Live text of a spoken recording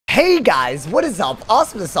Hey guys, what is up?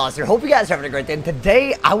 AwesomeTheSauce here. Hope you guys are having a great day. And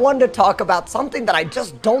today, I wanted to talk about something that I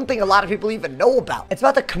just don't think a lot of people even know about. It's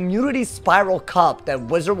about the Community Spiral Cup that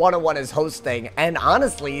Wizard101 is hosting. And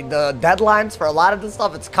honestly, the deadlines for a lot of this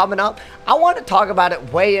stuff, it's coming up. I want to talk about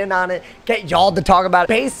it, weigh in on it, get y'all to talk about it.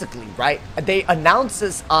 Basically, right, they announced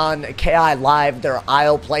this on KI Live, their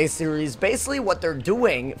IO Play series. Basically, what they're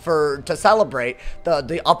doing to celebrate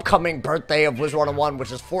the upcoming birthday of Wizard101,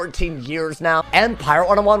 which is 14 years now, and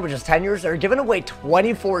Pirate101, which is 10 years, they're giving away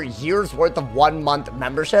 24 years worth of 1-month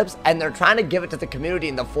memberships, and they're trying to give it to the community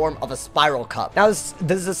in the form of a Spiral Cup. Now, this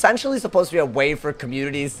is essentially supposed to be a way for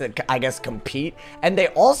communities to, I guess, compete, and they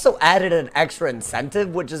also added an extra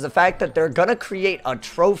incentive, which is the fact that they're gonna create a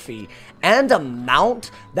trophy and a mount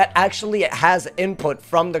that actually has input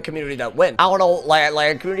from the community that wins. I don't know, like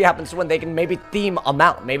a community happens to win, they can maybe theme a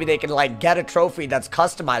mount. Maybe they can, like, get a trophy that's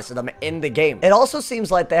customized to them in the game. It also seems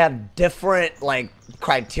like they have different, like,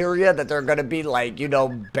 criteria that they're gonna be, like, you know,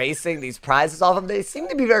 basing these prizes off of. They seem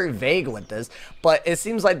to be very vague with this, but it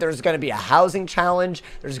seems like there's gonna be a housing challenge,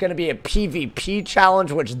 there's gonna be a PvP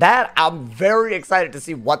challenge, which that I'm very excited to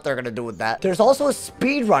see what they're gonna do with that. There's also a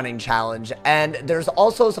speedrunning challenge, and there's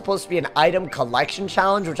also supposed to be an item collection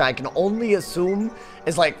challenge, which I can only assume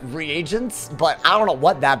is like reagents, but I don't know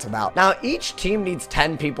what that's about. Now, each team needs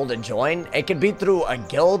 10 people to join. It could be through a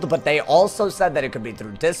guild, but they also said that it could be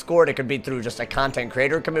through Discord, it could be through just a content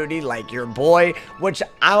creator community like your boy, which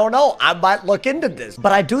I don't know, I might look into this.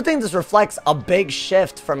 But I do think this reflects a big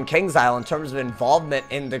shift from KingsIsle in terms of involvement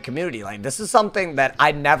in the community. Like, this is something that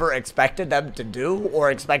I never expected them to do or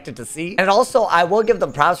expected to see. And also, I will give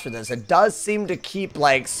them props for this. It does seem to keep,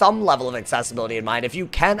 like, some level of accessibility in mind. If you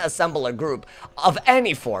can assemble a group of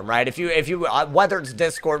any form, right? If you whether it's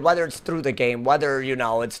Discord, whether it's through the game, whether, you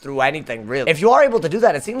know, it's through anything really, if you are able to do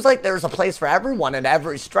that, it seems like there's a place for everyone and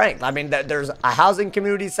every strength. I mean, there's a housing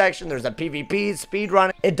community section, there's a PvP,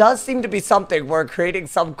 speedrun. It does seem to be something where creating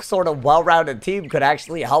some sort of well-rounded team could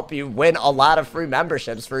actually help you win a lot of free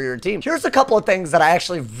memberships for your team. Here's a couple of things that I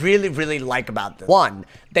actually really like about this. One,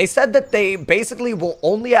 they said that they basically will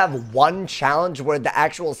only have one challenge where the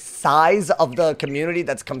actual size of the community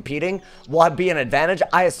that's competing will be an advantage.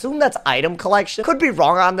 I assume that's item collection. Could be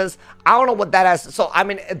wrong on this. I don't know what that has. So, I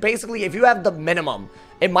mean, basically, if you have the minimum,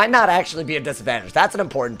 it might not actually be a disadvantage. That's an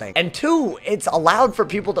important thing. And two, it's allowed for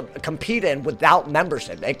people to compete in without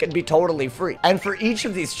membership. It can be totally free. And for each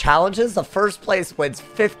of these challenges, the first place wins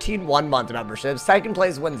 15 1-month memberships. Second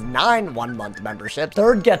place wins 9 1-month memberships.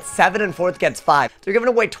 Third gets 7 and fourth gets 5. They're giving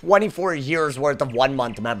away 24 years worth of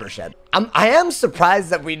 1-month membership. I am surprised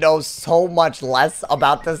that we know so much less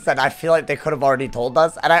about this than I feel like they could have already told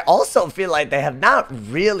us. And I also feel like they have not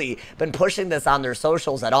really been pushing this on their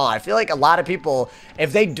socials at all. I feel like a lot of people,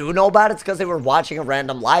 if they do know about it, it's because they were watching a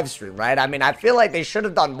random live stream, right? I mean, I feel like they should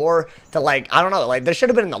have done more to, like, I don't know, like, they should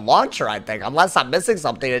have been in the launcher, I think. Unless I'm missing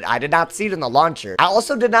something, I did not see it in the launcher. I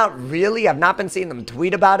also did not really, I've not been seeing them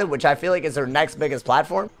tweet about it, which I feel like is their next biggest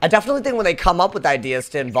platform. I definitely think when they come up with ideas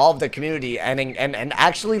to involve the community and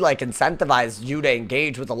actually, like, incentivize you to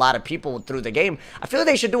engage with a lot of people through the game, I feel like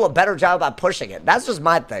they should do a better job at pushing it. That's just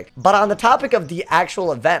my thing. But on the topic of the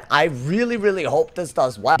actual event, I really hope this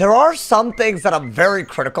does well. There are some things that I'm very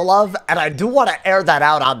critical of, and I do want to air that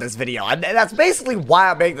out on this video. And that's basically why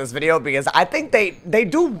I make this video, because I think they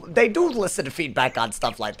do listen to feedback on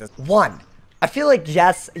stuff like this. One, I feel like,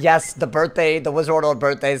 yes, the Wizard101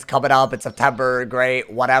 birthday is coming up. It's September,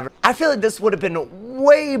 great, whatever. I feel like this would have been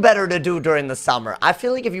way better to do during the summer. I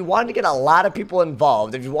feel like if you wanted to get a lot of people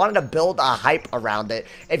involved, if you wanted to build a hype around it,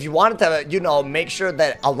 if you wanted to, you know, make sure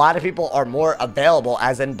that a lot of people are more available,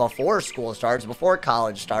 as in before school starts, before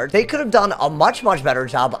college starts, they could have done a much better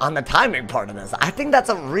job on the timing part of this. I think that's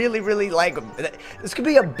a really, like, this could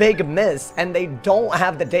be a big miss, and they don't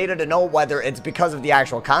have the data to know whether it's because of the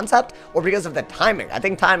actual concept or because of the timing. I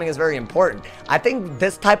think timing is very important. I think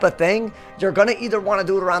this type of thing, you're gonna either want to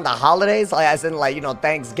do it around the holidays, like, as in, like, you know,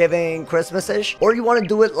 Thanksgiving, Christmas-ish, or you want to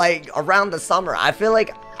do it, like, around the summer. I feel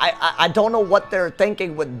like I don't know what they're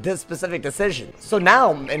thinking with this specific decision. So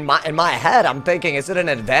now, in my head, I'm thinking, is it an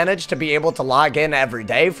advantage to be able to log in every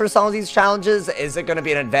day for some of these challenges? Is it going to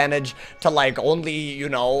be an advantage to, like, only, you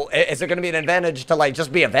know, is it going to be an advantage to, like,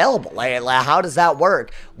 just be available? Like, how does that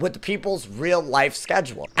work with people's real life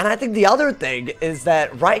schedule? And I think the other thing is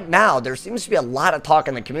that right now, there seems to be a lot of talk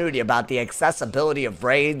in the community about the accessibility of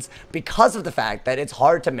raids because of the fact that it's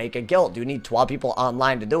hard to make a guild. You need 12 people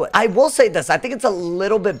online to do it. I will say this, I think it's a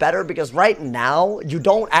little bit bit better because right now, you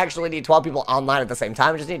don't actually need 12 people online at the same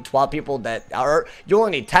time. You just need 12 people that are, you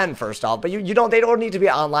only need 10 first off, but they don't need to be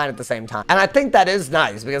online at the same time. And I think that is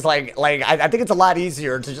nice because I think it's a lot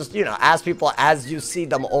easier to just, you know, ask people as you see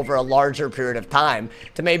them over a larger period of time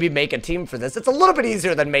to maybe make a team for this. It's a little bit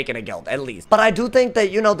easier than making a guild, at least. But I do think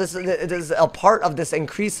that, you know, it is a part of this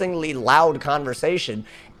increasingly loud conversation.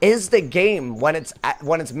 Is the game, when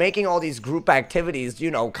it's making all these group activities, you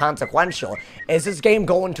know, consequential, is this game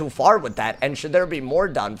going too far with that? And should there be more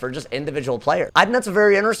done for just individual players? I think that's a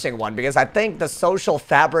very interesting one because I think the social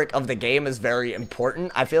fabric of the game is very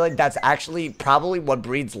important. I feel like that's actually probably what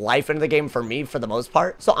breathes life into the game for me for the most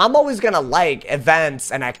part. So I'm always gonna like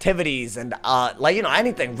events and activities and like, you know,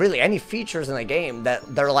 anything really, any features in the game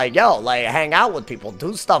that they're like, yo, like hang out with people,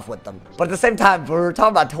 do stuff with them. But at the same time, we're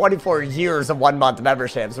talking about 24 years of 1 month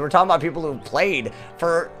membership. So we're talking about people who've played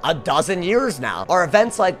for a dozen years now. Are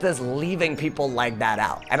events like this leaving people like that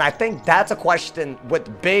out? And I think that's a question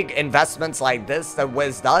with big investments like this that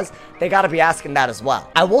Wiz does. They got to be asking that as well.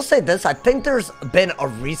 I will say this. I think there's been a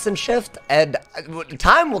recent shift, and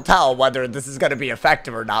time will tell whether this is going to be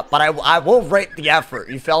effective or not, but I will rate the effort.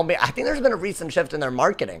 You feel me? I think there's been a recent shift in their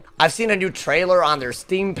marketing. I've seen a new trailer on their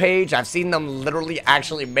Steam page. I've seen them literally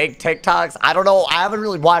actually make TikToks. I don't know. I haven't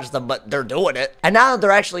really watched them, but they're doing it. And now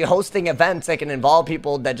they're actually hosting events that can involve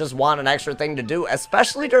people that just want an extra thing to do,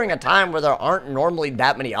 especially during a time where there aren't normally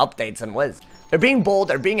that many updates in Wiz. They're being bold,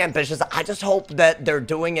 they're being ambitious. I just hope that they're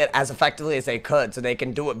doing it as effectively as they could so they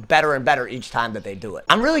can do it better and better each time that they do it.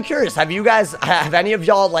 I'm really curious, have any of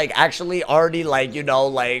y'all like actually already like, you know,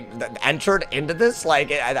 like entered into this?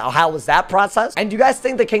 Like, how was that process? And do you guys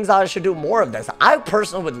think that KingsIsle should do more of this? I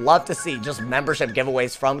personally would love to see just membership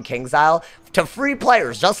giveaways from KingsIsle to free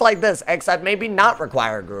players just like this, except maybe not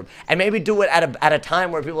require a group and maybe do it at a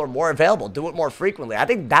time where people are more available, do it more frequently. I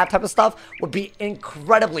think that type of stuff would be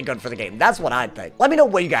incredibly good for the game. That's what I think. Let me know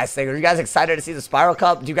what you guys think. Are you guys excited to see the Spiral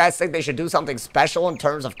Cup? Do you guys think they should do something special in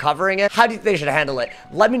terms of covering it? How do you think they should handle it?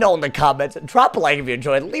 Let me know in the comments. Drop a like if you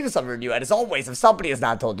enjoyed. Leave us a review. And as always, if somebody has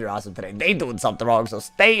not told you you're awesome today, they doing something wrong. So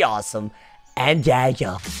stay awesome. And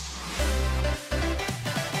yeah.